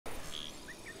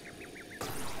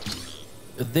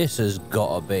This has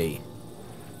got to be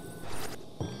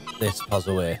this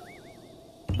puzzle here.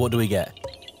 What do we get?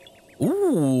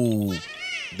 Ooh,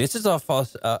 this is our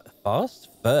first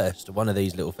one of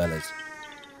these little fellas.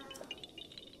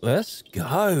 Let's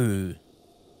go.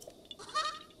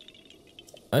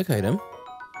 Okay then.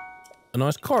 A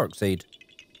nice Korok seed.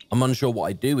 I'm unsure what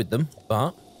I do with them,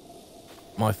 but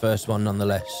my first one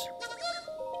nonetheless.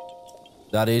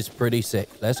 That is pretty sick.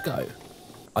 Let's go.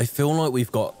 I feel like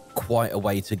we've got quite a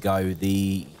way to go.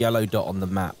 The yellow dot on the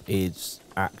map is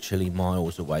actually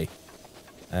miles away.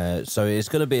 So it's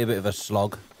going to be a bit of a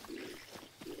slog.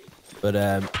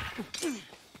 But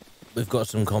we've got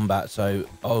some combat, so...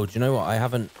 Oh, do you know what?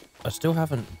 I still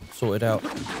haven't sorted out...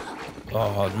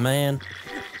 Oh, man.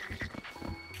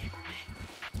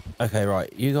 Okay,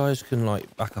 right. You guys can,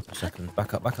 like, back up a second.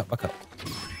 Back up.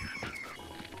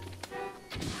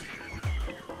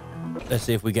 Let's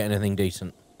see if we get anything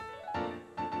decent.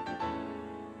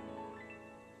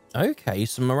 Okay,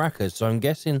 some maracas. So I'm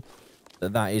guessing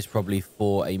that that is probably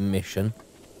for a mission.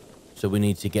 So we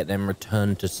need to get them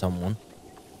returned to someone.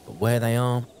 But where they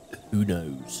are, who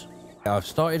knows? I've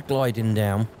started gliding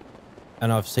down.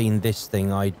 And I've seen this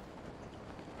thing. I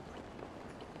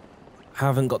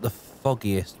haven't got the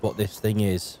foggiest what this thing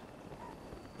is.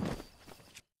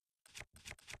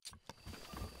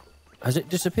 Has it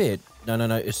disappeared? No.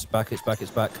 It's back.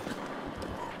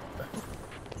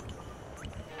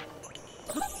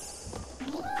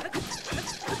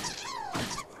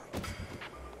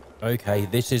 Okay,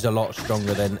 this is a lot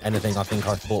stronger than anything I think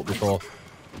I've fought before.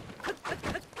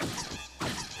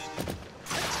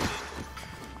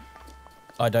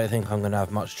 I don't think I'm going to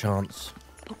have much chance.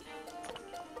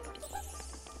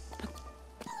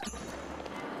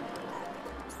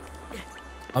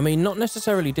 I mean, not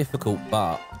necessarily difficult,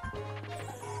 but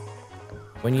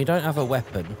when you don't have a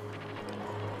weapon,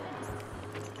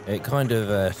 it kind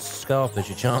of scarpers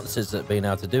your chances at being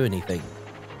able to do anything.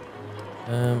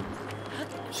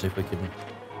 See if we can...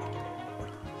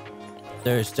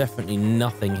 There is definitely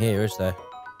nothing here, is there?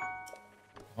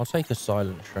 I'll take a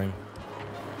silent shroom.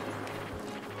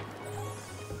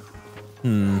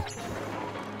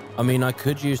 I mean, I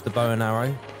could use the bow and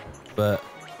arrow, but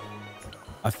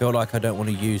I feel like I don't want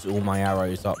to use all my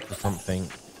arrows up for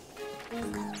something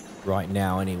right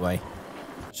now anyway.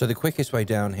 So the quickest way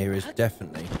down here is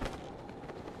definitely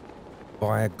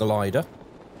by a glider.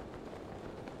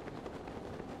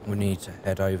 We need to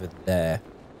head over there.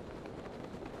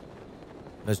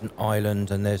 There's an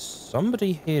island and there's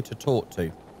somebody here to talk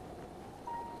to.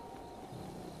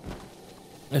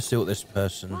 Let's see what this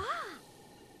person...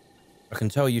 I can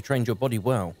tell you trained your body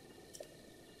well.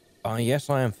 Yes,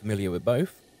 I am familiar with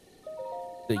both.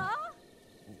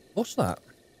 What's that?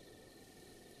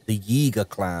 The Yeager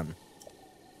clan.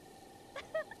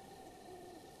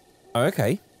 Oh,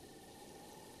 okay.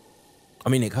 I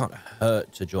mean, it can't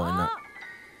hurt to join that.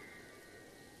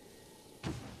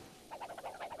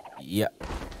 Yeah.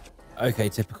 Okay,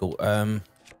 typical.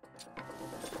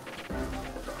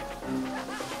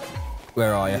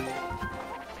 Where are you?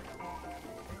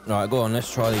 Right, go on,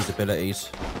 let's try these abilities.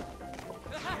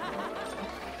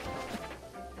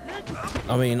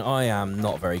 I mean, I am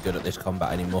not very good at this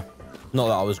combat anymore. Not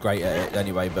that I was great at it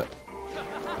anyway, but...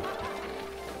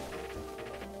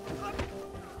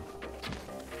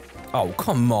 Oh,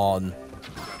 come on.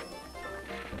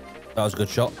 That was a good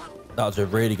shot. That was a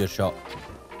really good shot.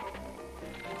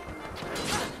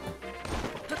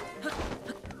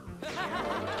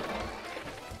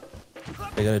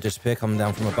 They're going to disappear, coming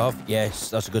down from above.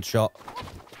 Yes, that's a good shot.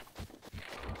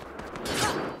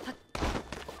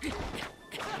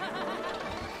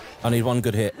 I need one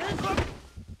good hit.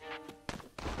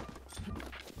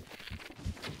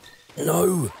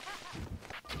 No!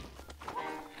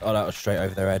 Oh, that was straight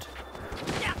over their head.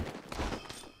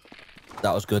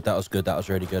 That was good, that was good, that was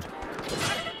really good.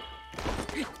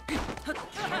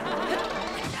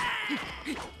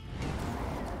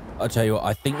 I'll tell you what,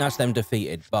 I think that's them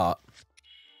defeated, but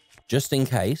just in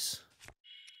case,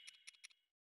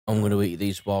 I'm going to eat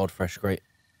these wild fresh grape.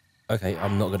 Okay,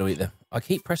 I'm not going to eat them. I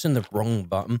keep pressing the wrong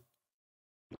button.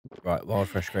 Right, wild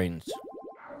fresh greens.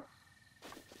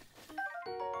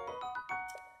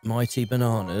 Mighty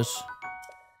bananas.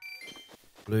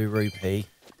 Blue rupee.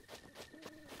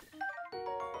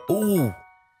 Ooh!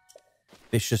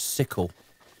 Vicious sickle.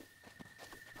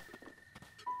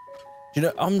 Do you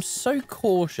know, I'm so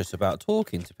cautious about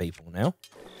talking to people now.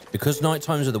 Because night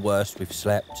times are the worst, we've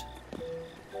slept.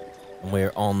 And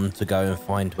we're on to go and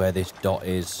find where this dot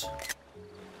is.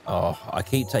 Oh, I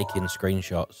keep taking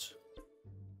screenshots.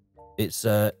 It's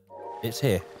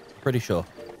here, pretty sure.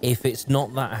 If it's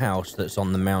not that house that's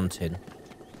on the mountain,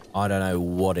 I don't know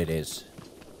what it is,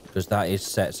 because that is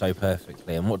set so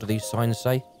perfectly. And what do these signs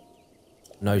say?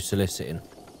 No soliciting.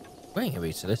 We ain't gonna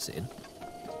be soliciting.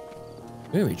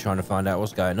 We're gonna be trying to find out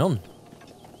what's going on.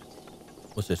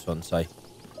 What's this one say?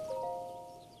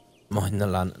 Mind the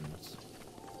lanterns.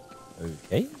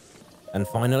 Okay. And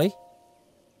finally,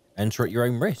 enter at your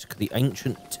own risk. The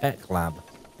Ancient Tech Lab.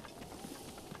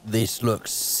 This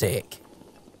looks sick.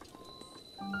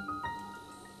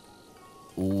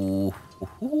 Ooh.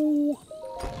 Ooh.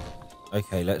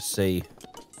 Okay, let's see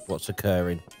what's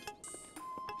occurring.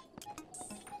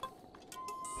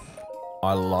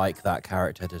 I like that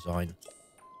character design.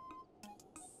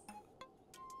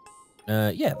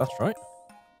 Yeah, that's right.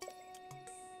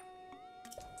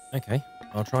 Okay,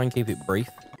 I'll try and keep it brief.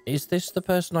 Is this the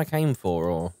person I came for,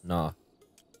 or nah?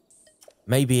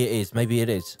 Maybe it is, maybe it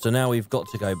is. So now we've got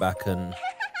to go back and...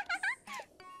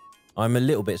 I'm a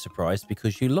little bit surprised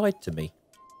because you lied to me.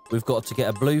 We've got to get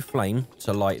a blue flame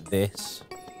to light this.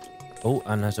 Oh,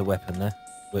 and there's a weapon there,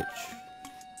 which...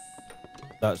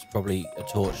 That's probably a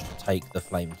torch to take the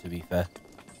flame, to be fair.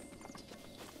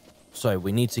 So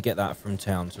we need to get that from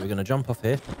town. So we're going to jump off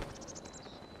here.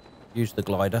 Use the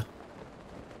glider.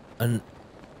 And...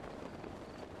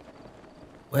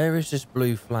 Where is this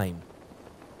blue flame?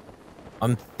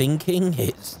 I'm thinking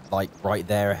it's like right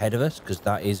there ahead of us because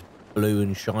that is blue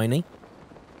and shiny.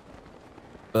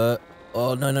 But...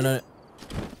 Oh, no, no, no.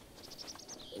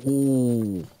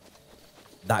 Ooh.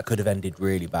 That could have ended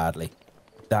really badly.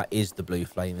 That is the blue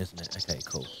flame, isn't it? Okay,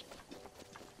 cool.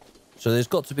 So there's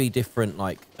got to be different,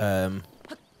 like,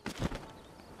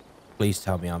 please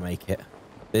tell me I make it.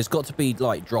 There's got to be,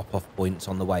 like, drop-off points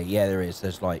on the way. Yeah, there is.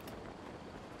 There's, like,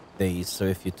 these. So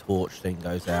if your torch thing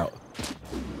goes out...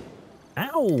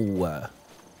 Ow!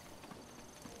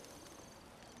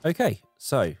 Okay,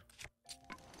 so...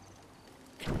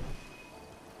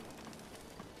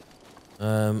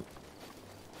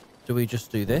 Do we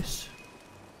just do this?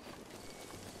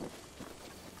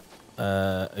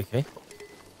 Okay.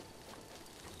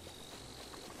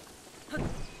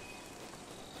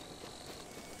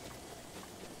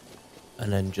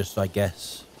 And then just, I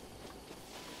guess...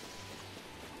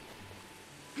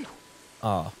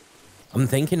 Ah. I'm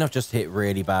thinking I've just hit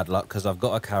really bad luck because I've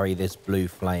got to carry this blue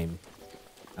flame.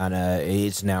 And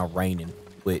it's now raining,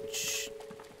 which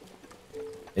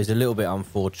is a little bit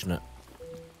unfortunate.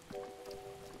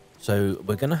 So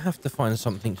we're going to have to find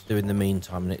something to do in the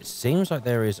meantime. And it seems like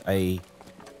there is a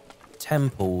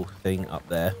temple thing up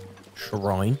there.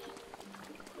 Shrine.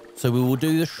 So we will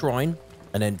do the shrine.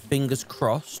 And then fingers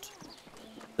crossed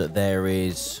that there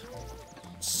is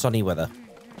sunny weather.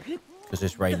 Because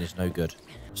this rain is no good.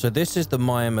 So this is the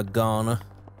Maya Morgana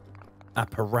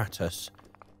apparatus.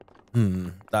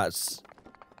 That's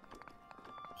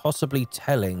possibly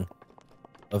telling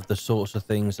of the sorts of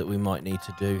things that we might need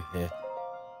to do here.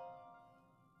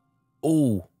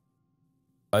 Oh,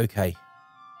 okay.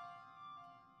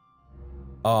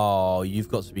 Oh, you've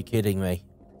got to be kidding me.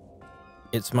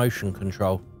 It's motion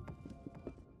control.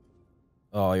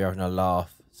 Oh, you're having a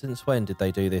laugh. Since when did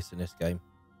they do this in this game?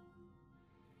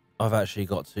 I've actually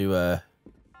got to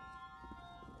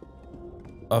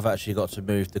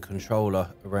move the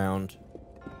controller around.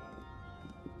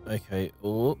 Okay.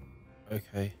 Oh,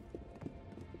 okay.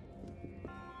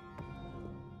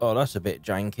 Oh, that's a bit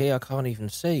janky. I can't even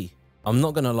see. I'm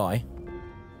not going to lie.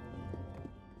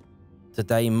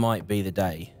 Today might be the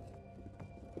day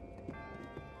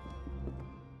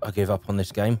I give up on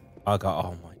this game. I go,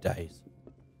 oh my days.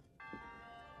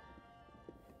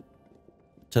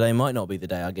 Today might not be the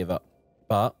day I give up,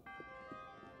 but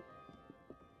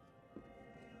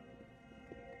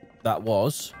that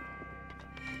was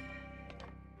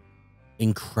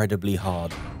incredibly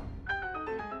hard.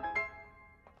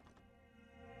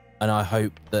 And I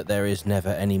hope that there is never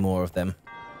any more of them.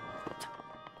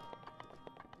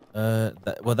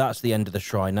 Well, that's the end of the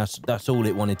shrine. That's all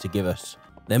it wanted to give us.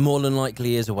 There more than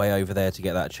likely is a way over there to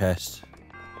get that chest.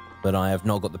 But I have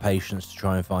not got the patience to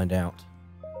try and find out.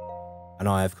 And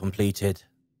I have completed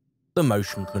the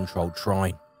motion-controlled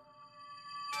shrine.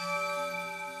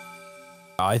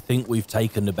 I think we've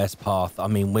taken the best path. I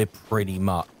mean, we're pretty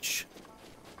much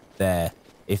there.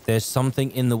 If there's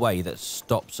something in the way that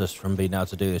stops us from being able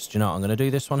to do this, do you know what? I'm going to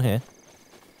do this one here.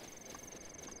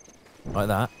 Like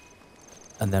that.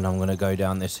 And then I'm going to go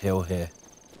down this hill here.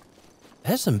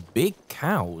 There's some big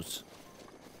cows.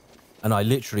 And I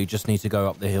literally just need to go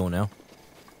up the hill now.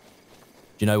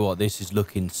 Do you know what? This is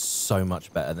looking so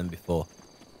much better than before.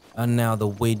 And now the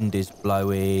wind is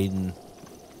blowing.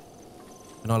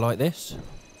 Can I like this?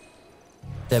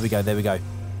 There we go, there we go.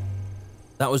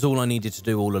 That was all I needed to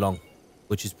do all along,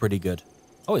 which is pretty good.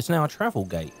 Oh, it's now a travel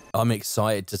gate. I'm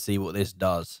excited to see what this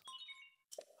does.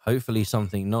 Hopefully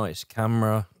something nice.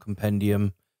 Camera,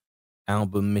 compendium,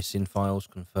 album missing files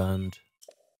confirmed.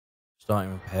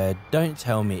 Starting repair. Don't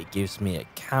tell me it gives me a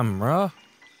camera.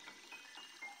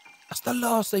 That's the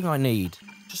last thing I need.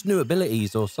 Just new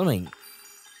abilities or something.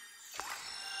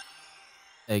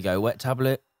 There you go, wet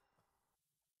tablet.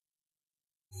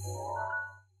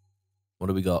 What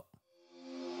do we got?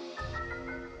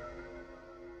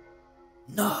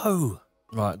 No!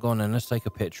 Right, go on then. Let's take a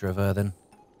picture of her then.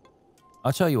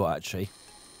 I'll tell you what, actually.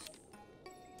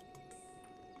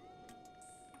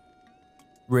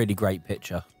 Really great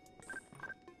picture.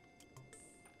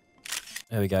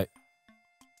 There we go.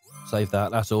 Save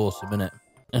that. That's awesome, isn't it?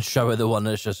 And show her the one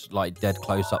that's just like dead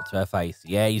close up to her face.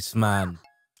 Yes, man.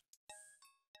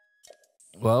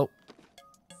 Well,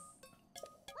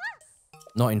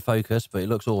 not in focus, but it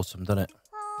looks awesome, doesn't it?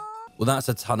 Well, that's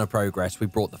a ton of progress. We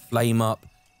brought the flame up.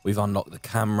 We've unlocked the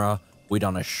camera. We've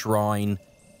done a shrine.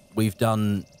 We've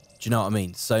done, do you know what I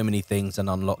mean? So many things and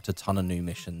unlocked a ton of new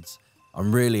missions.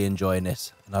 I'm really enjoying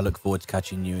this, and I look forward to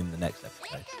catching you in the next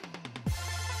episode.